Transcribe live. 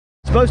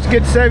Supposed to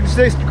get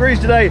 76 degrees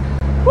today.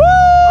 Woo!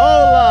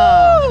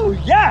 Hola!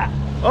 Yeah!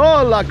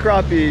 Hola,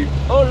 crappie.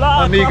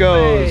 Hola,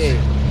 amigos.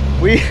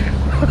 crappie. We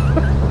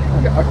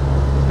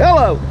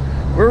hello.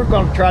 We're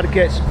gonna try to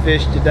catch some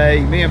fish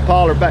today. Me and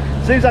Paul are back.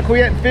 Seems like we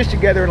hadn't fished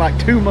together in like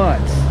 2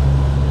 months.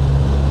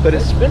 But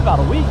it's been about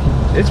a week.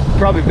 It's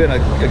probably been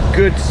a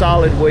good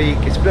solid week.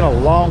 It's been a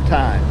long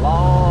time.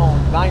 Long,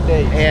 9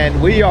 days.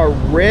 And we are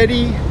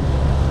ready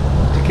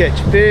to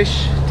catch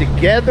fish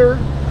together.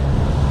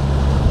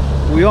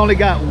 We only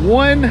got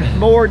one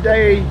more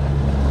day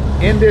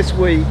in this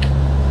week,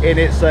 and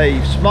it's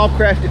a small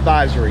craft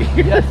advisory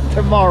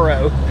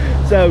tomorrow.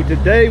 So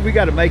today we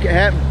got to make it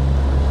happen.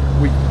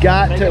 We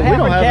got to.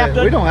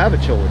 We don't have a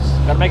choice.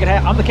 Got to make it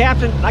happen. I'm the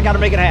captain. I got to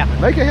make it happen.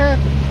 Make it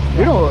happen.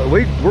 Yeah.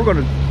 We're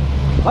gonna.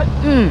 What?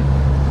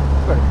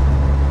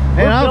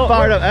 And I'm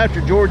fired up after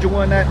Georgia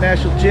won that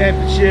national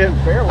championship.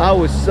 I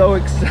was so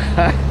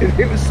excited.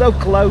 It was so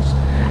close,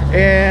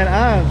 and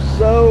I'm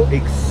so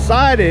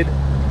excited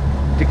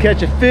to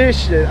catch a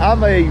fish that I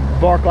may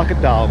bark like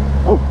a dog.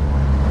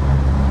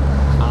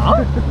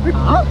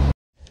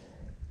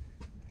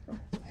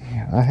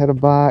 I had a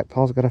bite.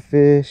 Paul's got a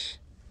fish.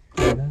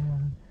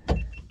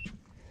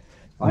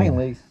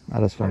 Finally, I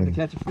just want to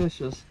catch a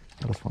fish. I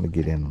just want to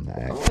get in on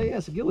that. Oh yeah,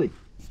 it's a gilly.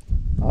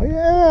 Oh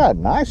yeah,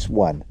 nice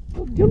one.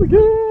 Gilly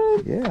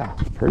good. Yeah,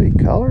 pretty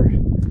color.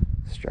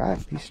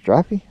 Stripey,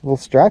 a little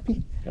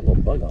stripey. Got a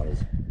little bug on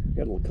his.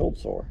 Got a little cold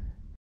sore.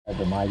 Had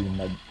the mighty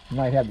mud. You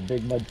might have the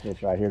big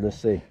mudfish right here. Let's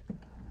see.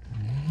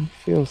 He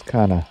feels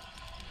kind of.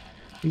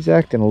 He's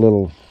acting a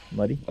little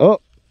muddy. Oh,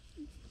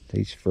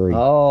 he's free.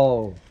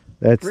 Oh,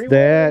 that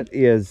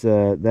is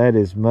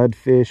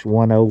mudfish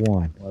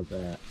 101. What's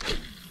that?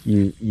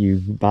 You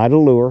bite a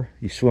lure,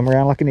 you swim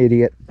around like an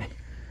idiot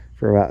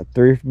for about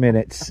 3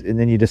 minutes, and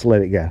then you just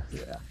let it go.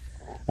 Yeah.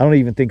 I don't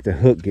even think the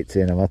hook gets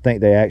in them. I think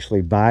they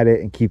actually bite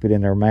it and keep it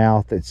in their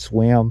mouth and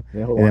swim,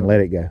 and then let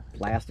it go.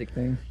 Plastic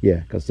thing?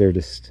 Yeah, because they're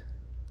just.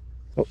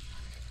 Oh.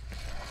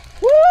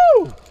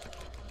 Woo!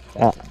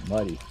 That's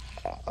muddy.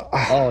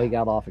 Oh, he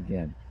got off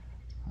again.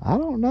 I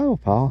don't know,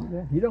 Paul.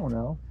 Yeah, you don't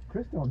know.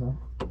 Chris don't know.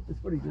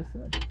 That's what he just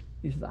said.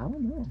 He said, I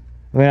don't know.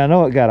 I mean, I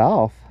know it got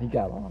off. He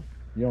got off.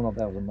 You don't know if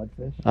that was a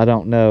mudfish? I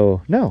don't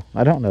know. No,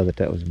 I don't know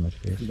that was a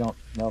mudfish. You don't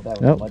know if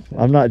that was a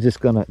mudfish? I'm not just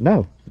gonna.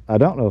 No, I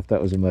don't know if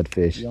that was a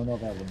mudfish. You don't know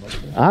if that was a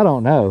mudfish? I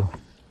don't know.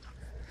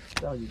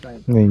 So you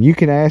think? I mean, you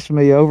can ask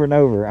me over and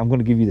over. I'm going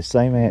to give you the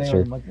same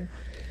answer.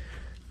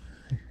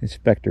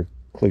 Inspector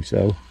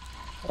Clouseau.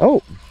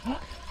 Oh,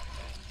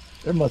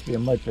 there must be a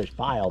mudfish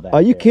pile down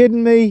are you there.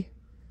 kidding me?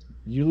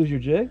 Did you lose your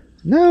jig?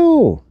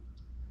 No.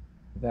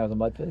 If that was a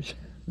mudfish?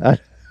 I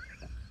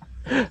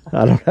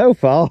don't know,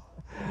 Paul.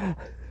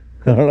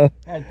 I don't know.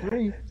 Had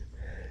 3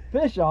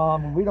 fish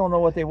on, and we don't know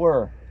what they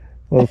were.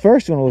 Well, the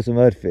first one was a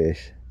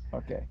mudfish.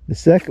 Okay. The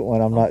second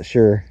one, I'm not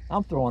sure.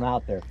 I'm throwing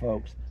out there,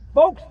 folks.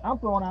 Folks, I'm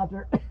throwing out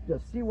there to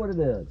see what it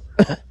is.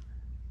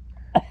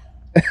 I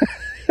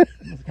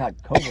just got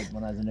COVID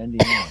when I was in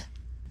Indiana.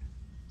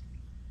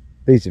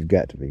 These have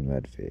got to be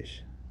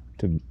mudfish.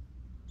 I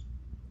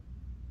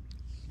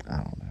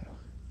don't know.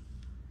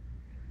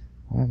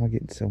 Why am I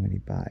getting so many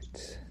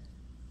bites?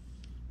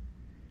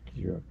 Because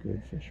you're a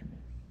good fisherman.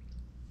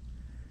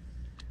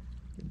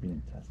 You're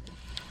being tested.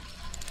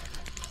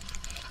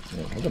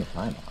 Yeah, we're going to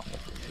find out what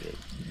this is.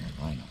 You're going to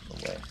find out the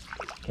way.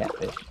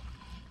 Catfish.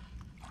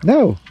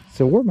 No, it's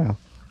a warmouth.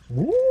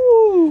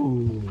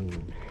 Woo!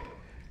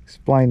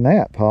 Explain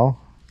that, Paul.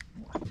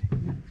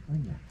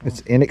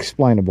 It's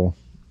inexplainable.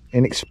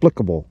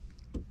 Inexplicable.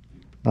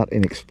 Not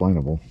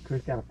inexplainable.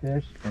 Chris got a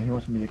fish, and he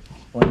wants me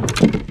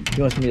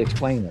to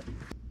explain it.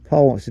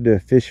 Paul wants to do a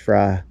fish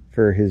fry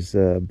for his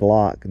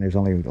block, and there's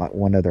only like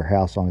one other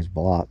house on his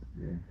block.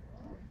 Yeah.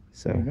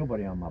 So there's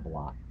nobody on my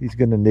block. He's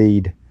going to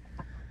need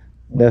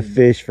enough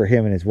fish for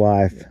him and his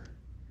wife.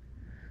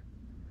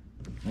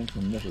 And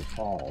from Mrs.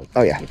 Paul.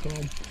 Oh yeah. He's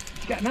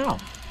got now.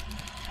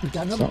 He's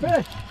got another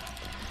fish.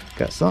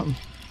 Got something.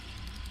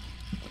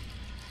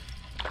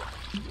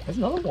 That's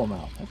another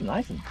warmouth. That's a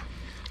nice one.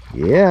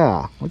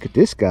 Yeah, look at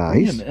this guy.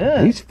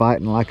 He's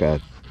fighting like a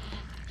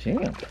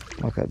champ.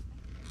 Like a.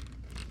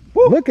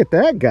 Woo! Look at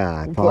that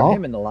guy, We'll Paul. Put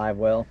him in the live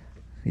well.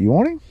 You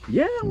want him?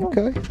 Yeah.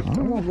 Okay.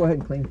 I'm gonna go ahead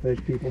and clean fish,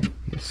 people.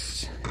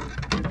 Yes.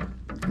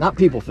 Not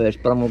people fish,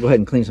 but I'm gonna go ahead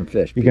and clean some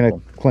fish. You're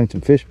gonna clean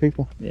some fish,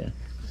 people? Yeah.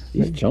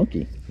 He's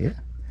chunky. Yeah.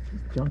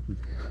 He's chunky.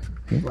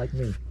 He's like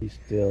me. He's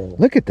still.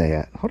 Look at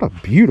that. What a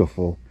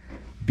beautiful,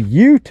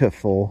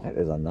 beautiful. That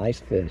is a nice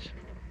fish.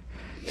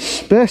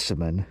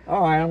 Specimen.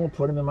 All right, I'm gonna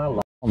put him in my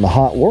live. On the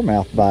hot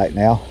warmouth bite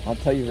now. I'll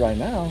tell you right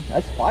now,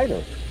 that's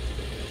fighter.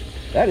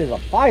 That is a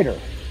fighter.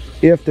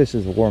 If this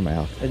is a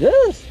warmouth. It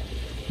is.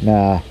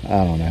 Nah,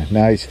 I don't know.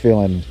 Now he's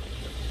feeling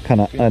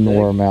kind of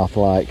unwarmouth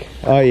like.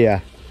 Oh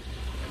yeah.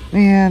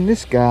 Man,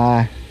 this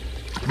guy.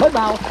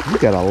 Mudmouth. You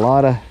got a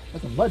lot of.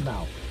 That's a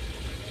mudmouth.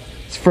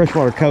 It's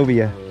freshwater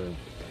cobia.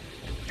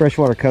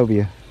 Freshwater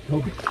cobia.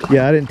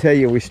 Yeah, I didn't tell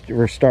you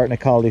we're starting to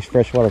call these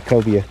freshwater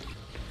cobia.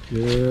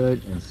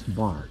 Good and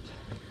smart.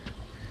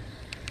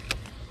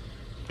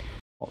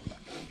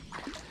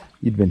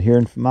 You'd been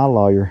hearing from my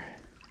lawyer.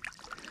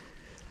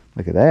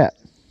 Look at that.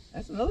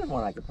 That's another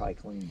one I could probably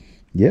clean.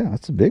 Yeah,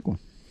 that's a big one.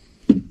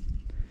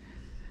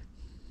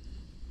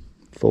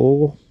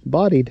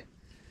 Full-bodied.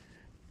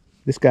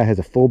 This guy has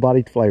a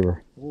full-bodied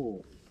flavor.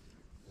 Ooh.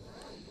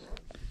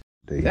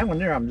 That one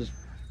there, I'm just...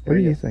 What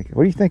do you think?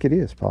 What do you think it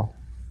is, Paul?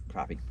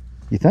 Crappie.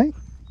 You think?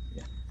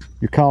 Yeah.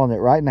 You're calling it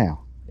right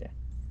now? Yeah.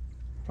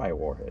 Probably a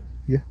warhead.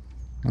 Yeah.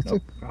 That's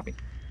nope, crappie.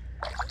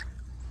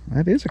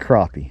 That is a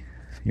crappie.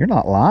 You're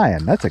not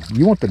lying. That's a...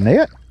 You want the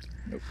net?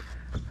 Nope.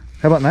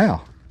 How about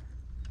now?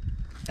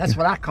 That's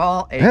what I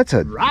call a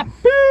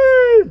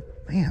crappie.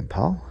 Man,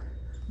 Paul.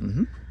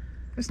 Mm-hmm.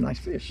 That's a nice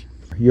fish.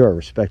 You're a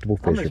respectable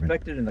fisherman. I'm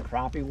respected in the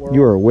crappie world.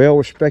 You are a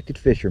well-respected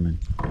fisherman.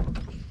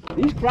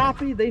 These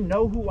crappie, they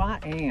know who I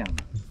am.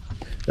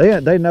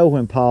 They know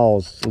when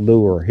Paul's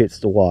lure hits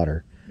the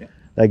water. Yeah.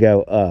 They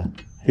go,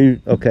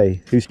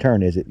 whose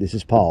turn is it? This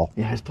is Paul.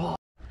 Yeah, it's Paul.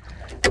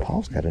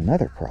 Paul's got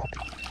another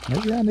crappie.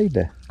 Maybe I need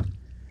to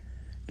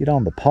get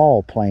on the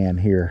Paul plan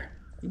here.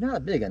 He's not a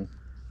big one.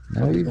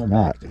 No, he's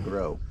not. To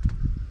grow.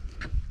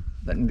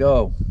 Let him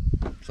go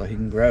so he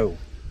can grow.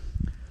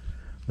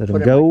 Let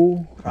him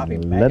go,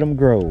 let him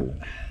grow.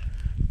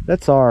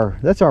 That's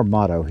our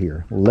motto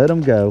here. Let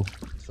them go.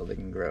 So they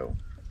can grow.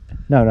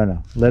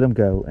 No. Let them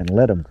go and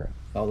let them grow.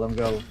 Oh, let them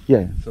go?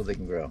 Yeah. So they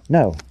can grow.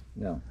 No.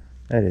 No.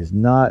 That is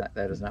not.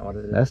 That is not what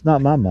it is. That's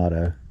not my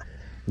motto.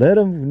 Let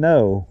them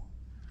know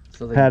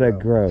how to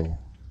grow.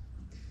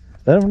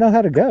 Let them know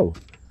how to go.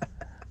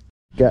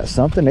 Got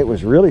something that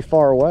was really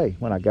far away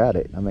when I got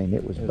it. I mean,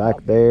 it was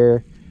back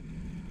there,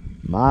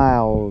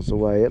 miles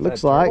away. It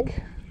looks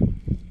like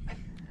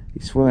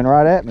he's swimming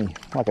right at me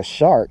like a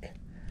shark.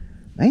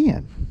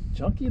 Man.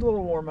 Chunky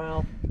little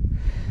warmouth.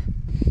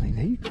 I mean,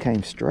 he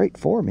came straight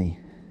for me.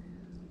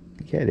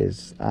 He had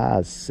his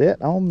eyes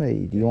set on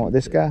me. Do you want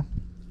this guy?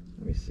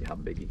 Let me see how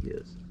big he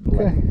is.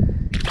 Okay.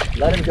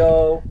 Let him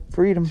go.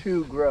 Freedom.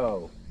 To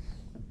grow.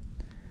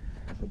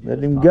 Let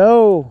him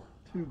go.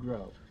 To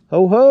grow.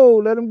 Ho ho,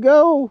 let him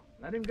go.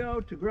 Let him go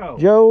to grow.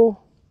 Joe,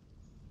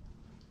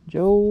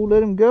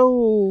 let him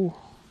go.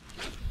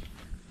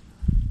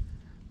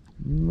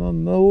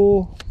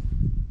 Mamo.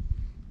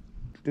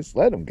 Just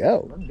let him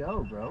go. Let him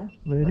go, bro.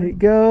 Let it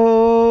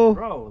go.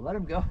 Bro, let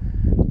him go.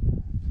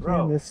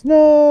 Bro. In the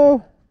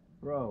snow.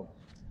 Bro.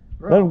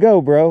 Let him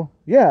go, bro.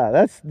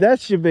 Yeah,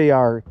 that should be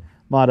our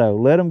motto.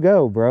 Let him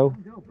go, bro. Let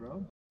him go,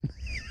 bro.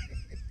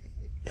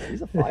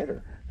 He's a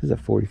fighter. This is a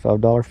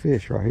 $45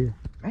 fish right here.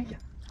 Man.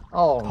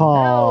 Oh,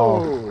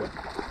 Paul, no.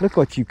 Look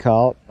what you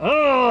caught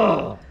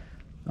on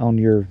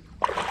your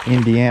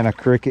Indiana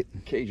cricket.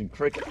 Cajun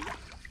cricket.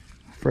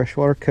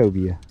 Freshwater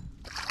cobia.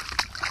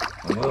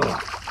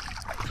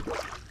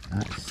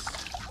 Nice.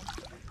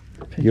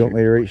 You want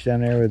me to reach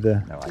down there with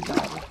the... No, I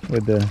got it.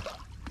 With the...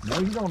 No,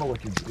 you don't know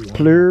what you're doing.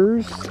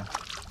 Plurs.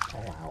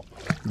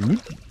 You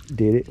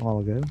did it a while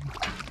ago.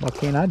 Why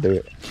can't I do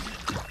it?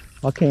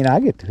 Why can't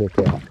I get the hook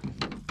out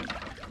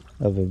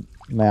of the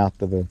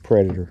mouth of a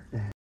predator?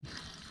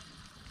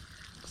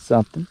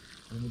 Something.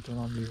 Let me turn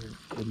on your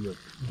video.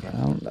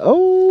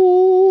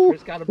 Oh!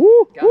 Chris got him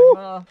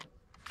a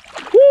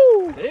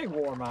big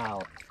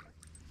warmouth.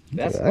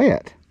 That's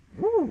that.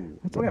 Woo.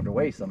 We have to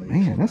weigh some of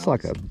these. Man, that's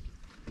like a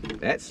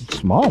that's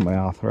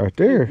smallmouth right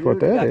there. Dude, what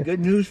that is.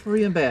 Good news for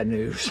you and bad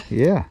news.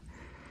 Yeah.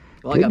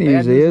 Well, good I got news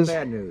bad news is and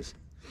bad news.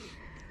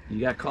 You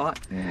got caught.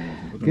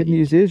 Good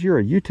news is you're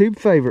a YouTube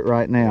favorite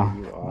right now.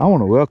 I want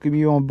to welcome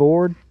you on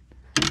board.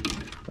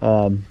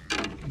 Got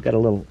a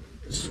little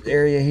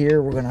area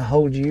here. We're going to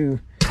hold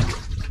you.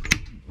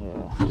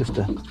 Just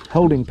a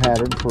holding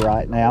pattern for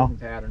right now. Holding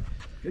pattern.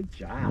 Good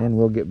job. And then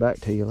we'll get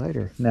back to you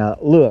later. Now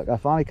look, I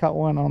finally caught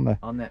one on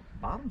that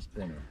bottom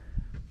spinner.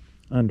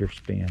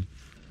 Underspin.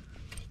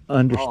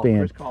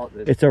 Oh,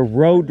 it's a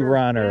road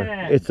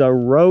runner. It's a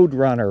road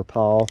runner,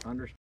 Paul.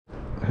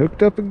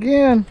 Hooked up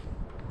again.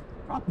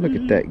 Look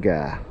at that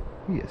guy.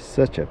 He is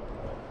such a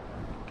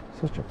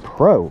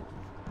pro.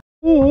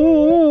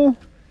 Ooh.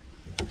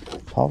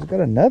 Paul's got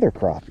another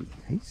crappie.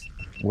 He's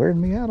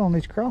wearing me out on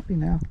these crappie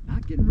now.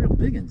 Not getting real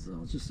big ones though.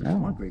 It's just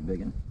one great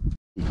big one.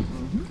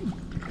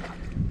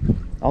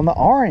 On the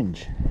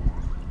orange.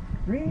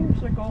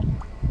 Dreamsicle.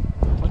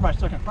 What's my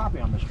second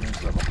crappie on this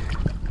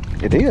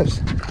dreamsicle? It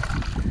is.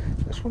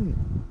 This one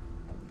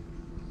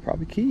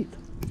probably keep.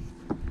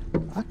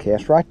 I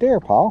cast right there,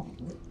 Paul.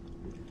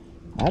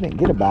 I didn't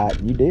get a bite,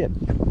 and you did.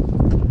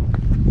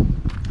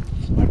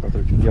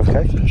 You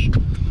okay?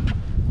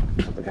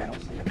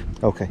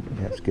 Okay,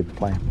 yeah, that's a good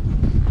plan.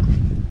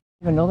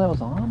 Even know that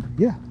was on?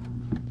 Yeah,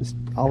 just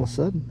all of a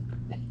sudden.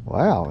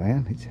 Wow,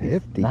 man, he's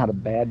hefty. Not a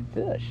bad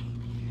fish.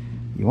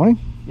 You want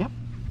him? Yep.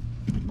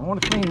 I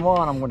want to clean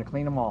one, I'm going to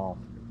clean them all.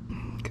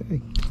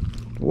 Okay.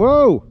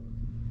 Whoa!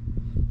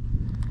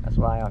 That's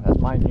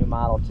my new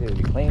model too.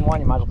 You clean one,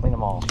 you might as well clean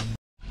them all.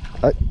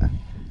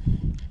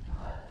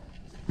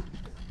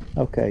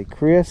 Okay,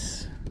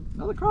 Chris.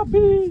 Another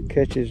crappie.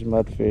 Catches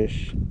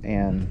mudfish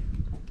and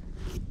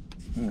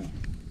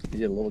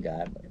He's a little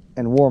guy, but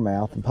and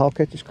warmouth, and Paul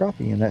catches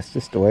crappie, and that's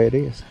just the way it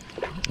is.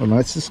 Well,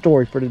 that's the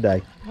story for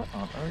today. what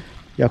on earth?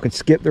 Y'all can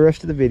skip the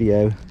rest of the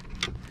video,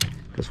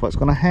 because what's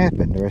going to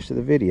happen the rest of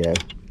the video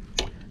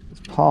is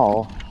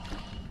Paul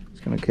is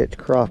going to catch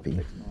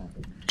crappie,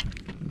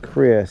 and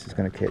Chris is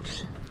going to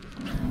catch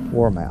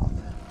warmouth.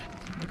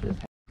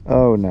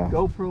 Oh no.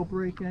 GoPro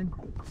breaking.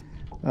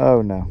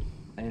 Oh no.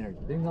 And there's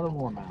a big another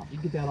warmouth. You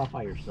get that off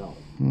by yourself.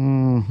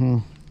 Mm-hmm.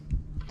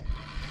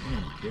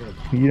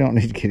 You don't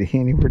need to get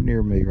anywhere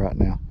near me right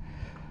now.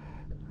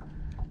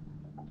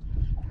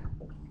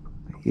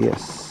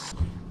 Yes.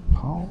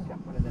 Paul.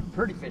 Got one of them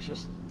pretty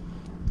fishes.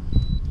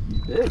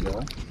 He's big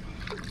though.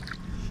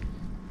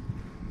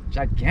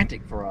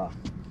 Gigantic for a.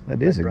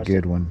 That is a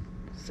good one.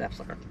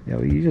 Sapsucker. Yeah,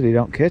 we usually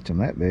don't catch them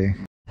that big.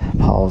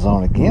 Paul's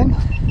on again.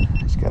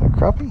 He's got a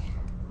crappie.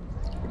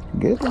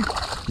 Good one.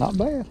 Not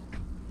bad.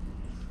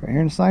 Right here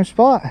in the same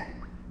spot.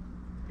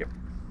 Yep.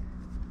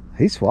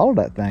 He swallowed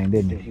that thing,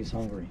 didn't he? He's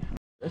hungry.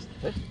 This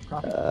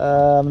crappie.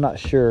 I'm not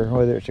sure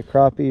whether it's a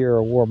crappie or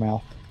a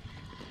warmouth.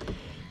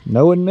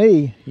 Knowing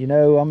me, you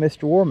know I'm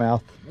Mr.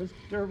 Warmouth.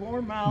 Mr.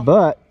 Warmouth.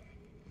 But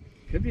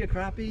could be a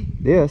crappie.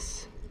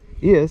 this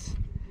is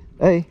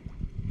a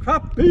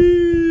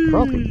crappie.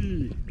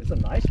 Crappie. It's a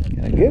nice one.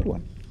 And a good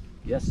one.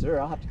 Yes, sir.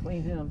 I'll have to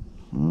clean him.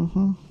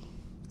 Mm-hmm.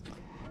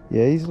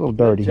 Yeah, he's a little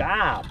dirty. Good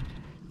job.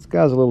 This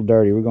guy's a little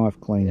dirty. We're gonna have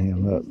to clean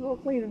him up. He's a little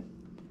cleaner.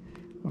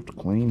 Have to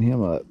clean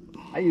him up.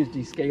 I use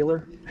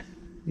descaler.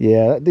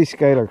 Yeah, that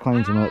descaler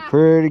cleans him up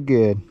pretty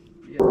good.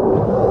 Yeah.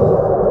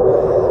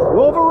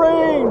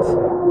 Wolverines!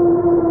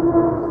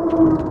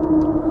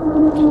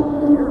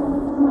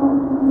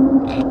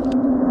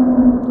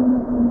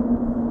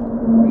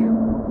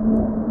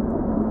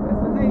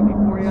 That's the Navy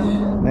for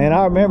you. Man,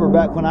 I remember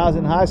back when I was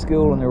in high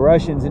school and the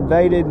Russians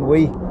invaded and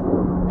we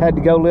had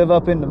to go live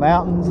up in the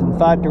mountains and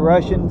fight the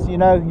Russians, you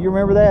know, you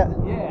remember that?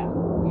 Yeah,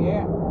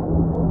 yeah.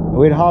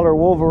 We'd holler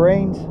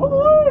Wolverines.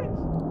 Wolverines!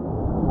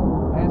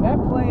 And that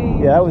plane...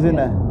 Yeah, that was in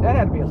the... That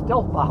had to be a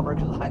stealth bomber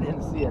because I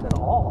didn't see it at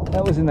all.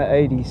 That was in the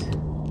 80s.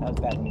 That was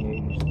back in the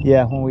 80s.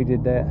 Yeah, when we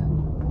did that.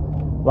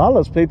 A lot of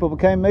those people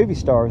became movie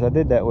stars I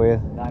did that with.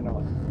 I know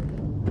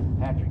it.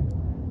 Patrick.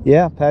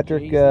 Yeah,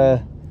 Patrick,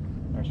 or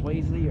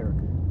Swayze or...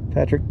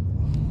 Patrick,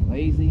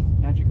 Lazy.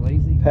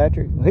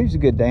 he's a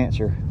good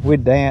dancer.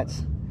 We'd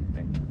dance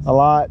a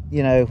lot,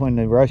 you know, when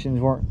the Russians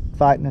weren't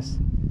fighting us.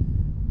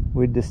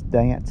 We'd just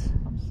dance.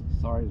 I'm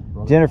sorry,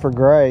 brother. Jennifer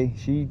Gray,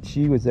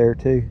 she was there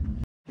too.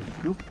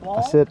 Goofball?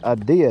 I said I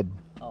did.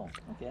 Oh,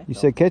 okay. You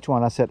said catch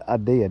one, I said I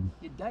did.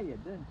 You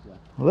did, didn't you?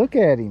 Look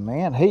at him,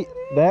 man.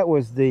 That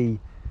was him.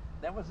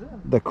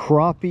 the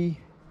crappie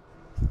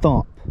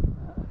thump.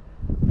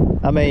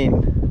 I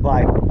mean,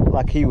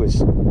 like he was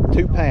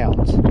 2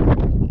 pounds.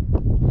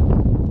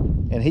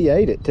 And he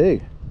ate it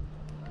too.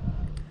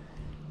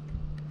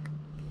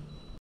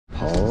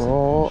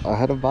 Paul, I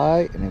had a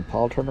bite, and then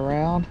Paul turned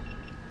around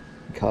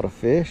and caught a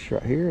fish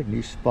right here, a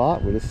new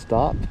spot. We just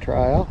stopped to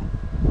try out.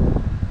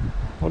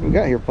 What do we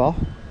got here, Paul?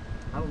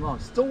 I don't know. I'm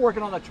still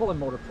working on that trolling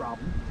motor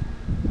problem.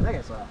 I think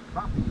it's a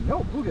crappie.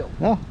 No, bluegill.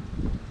 No.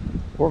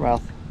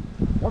 Warmouth.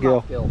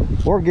 Warmouth gill.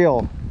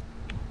 Wargill.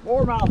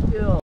 Warmouth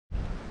gill.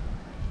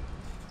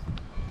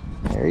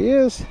 There he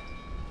is.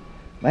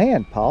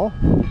 Man, Paul.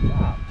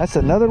 That's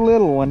another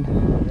little one.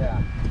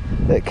 Yeah.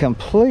 That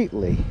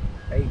completely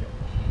Ate it.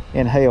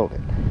 inhaled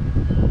it.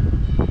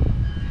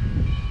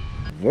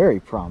 Very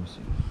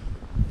promising.